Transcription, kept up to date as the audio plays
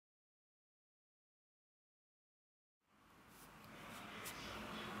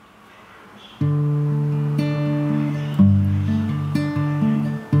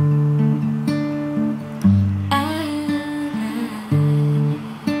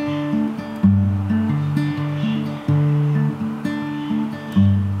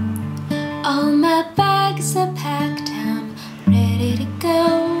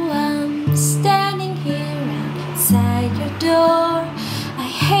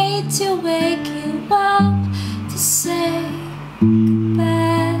need to wake you up to say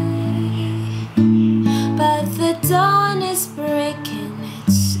goodbye, but the dawn is breaking,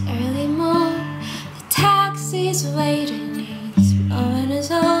 it's early morn. The taxi's waiting, he's blowing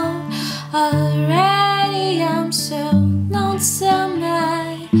us all. Already I'm so lonesome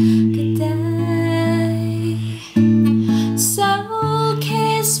I could die. So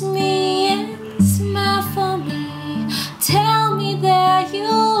kiss me and smile for me, tell me that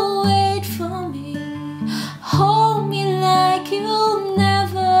you'll wait for me, hold me like you'll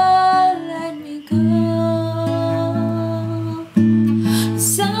never let me go.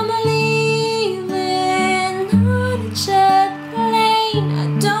 'Cause I'm leaving on a jet plane, I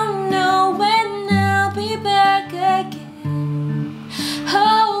don't know when I'll be back again.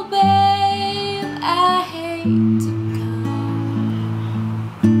 Oh babe, I hate to go.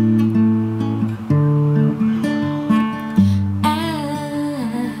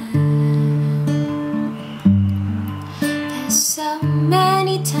 There's so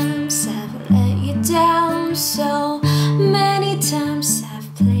many times I've let you down, so many times I've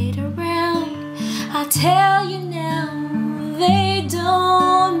played around. I'll tell you now, they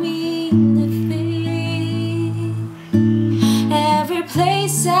don't mean a thing. Every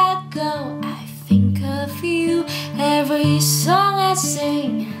place I go, I think of you. Every song I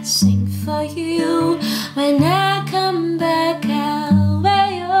sing for you. When I come back, I'll wear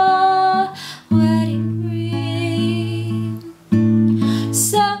your wedding ring.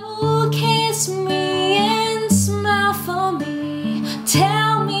 So kiss me and smile for me,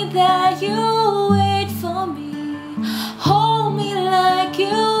 tell me that you'll wait for me, hold me like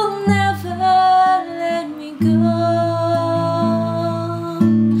you'll never let me go.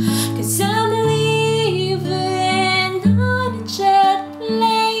 'Cause I'm leaving on a jet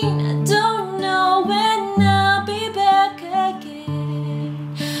plane, I don't know when I'll be back again.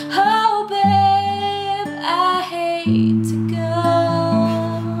 Oh babe, I hate to go.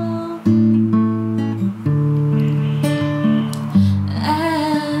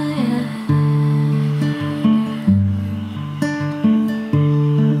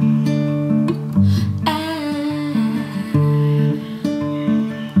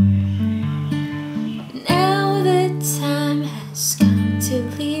 Now the time has come to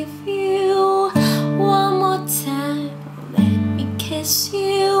leave you. One more time, let me kiss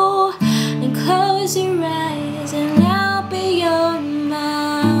you and close your eyes.